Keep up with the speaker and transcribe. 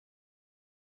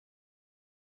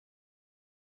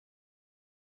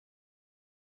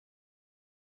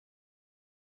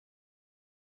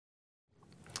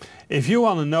If you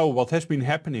want to know what has been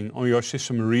happening on your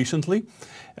system recently,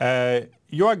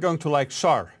 you are going to like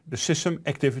SAR, the System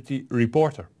Activity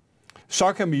Reporter.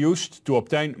 SAR can be used to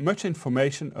obtain much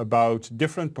information about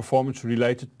different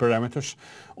performance-related parameters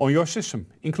on your system,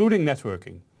 including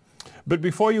networking. But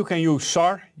before you can use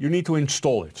SAR, you need to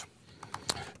install it.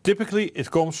 Typically, it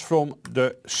comes from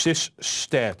the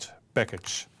sysstat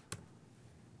package.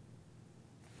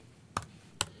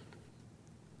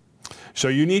 So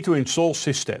you need to install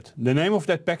sysstat. The name of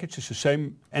that package is the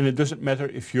same, and it doesn't matter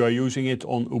if you are using it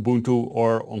on Ubuntu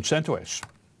or on CentOS.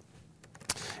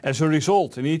 As a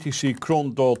result, in etc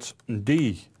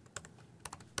cron.d,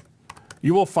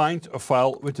 you will find a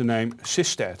file with the name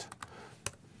sysstat.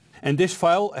 And this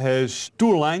file has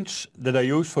two lines that are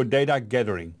used for data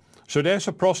gathering. So there's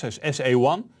a process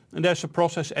SA1 and there's a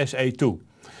process SA2.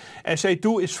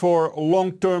 SA2 is for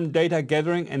long-term data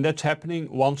gathering, and that's happening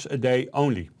once a day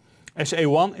only.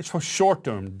 SA1 is for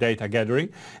short-term data gathering,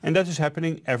 and that is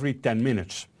happening every 10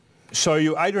 minutes. So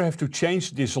you either have to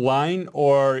change this line,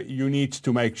 or you need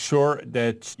to make sure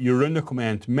that you run the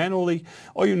command manually,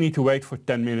 or you need to wait for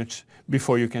 10 minutes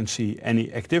before you can see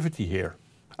any activity here.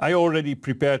 I already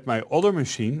prepared my other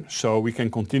machine, so we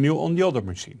can continue on the other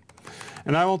machine.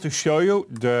 And I want to show you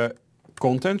the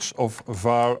contents of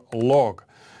var log,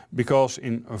 because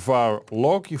in var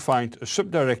log you find a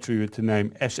subdirectory with the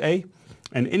name SA.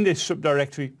 And in this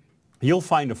subdirectory, you'll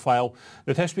find a file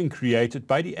that has been created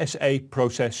by the SA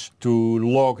process to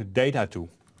log data to.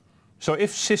 So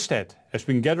if sysstat has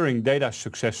been gathering data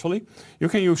successfully, you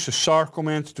can use the SAR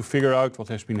command to figure out what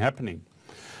has been happening.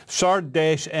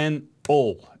 SAR-n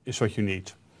all is what you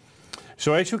need.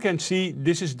 So as you can see,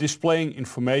 this is displaying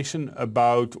information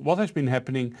about what has been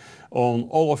happening on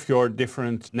all of your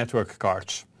different network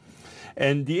cards.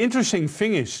 And the interesting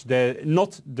thing is that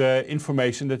not the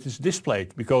information that is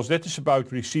displayed, because that is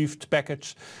about received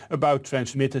packets, about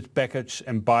transmitted packets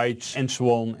and bytes and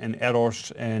so on, and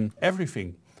errors and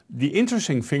everything. The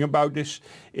interesting thing about this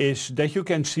is that you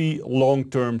can see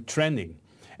long-term trending.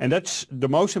 And that's the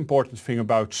most important thing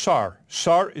about SAR.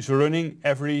 SAR is running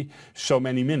every so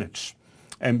many minutes.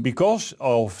 And because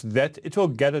of that, it will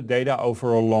gather data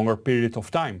over a longer period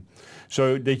of time,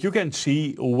 so that you can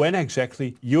see when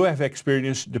exactly you have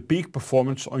experienced the peak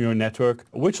performance on your network,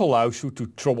 which allows you to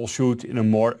troubleshoot in a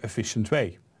more efficient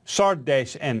way.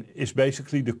 SAR-n is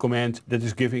basically the command that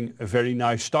is giving a very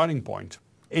nice starting point.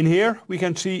 In here we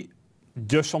can see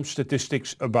just some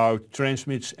statistics about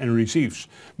transmits and receives.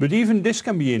 But even this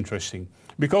can be interesting,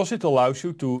 because it allows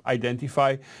you to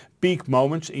identify peak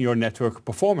moments in your network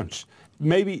performance.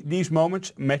 Maybe these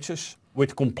moments matches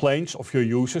with complaints of your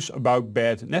users about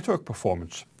bad network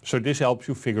performance. So this helps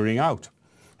you figuring out.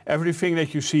 Everything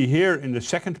that you see here in the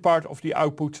second part of the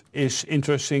output is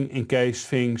interesting in case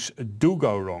things do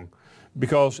go wrong,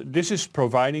 because this is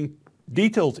providing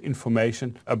detailed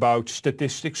information about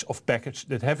statistics of packets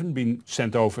that haven't been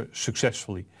sent over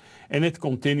successfully. And it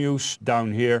continues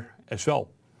down here as well.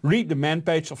 Read the man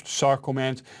page of the SAR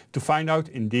command to find out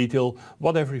in detail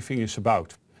what everything is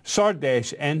about.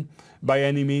 SAR-n by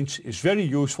any means is very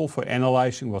useful for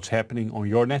analyzing what's happening on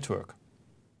your network.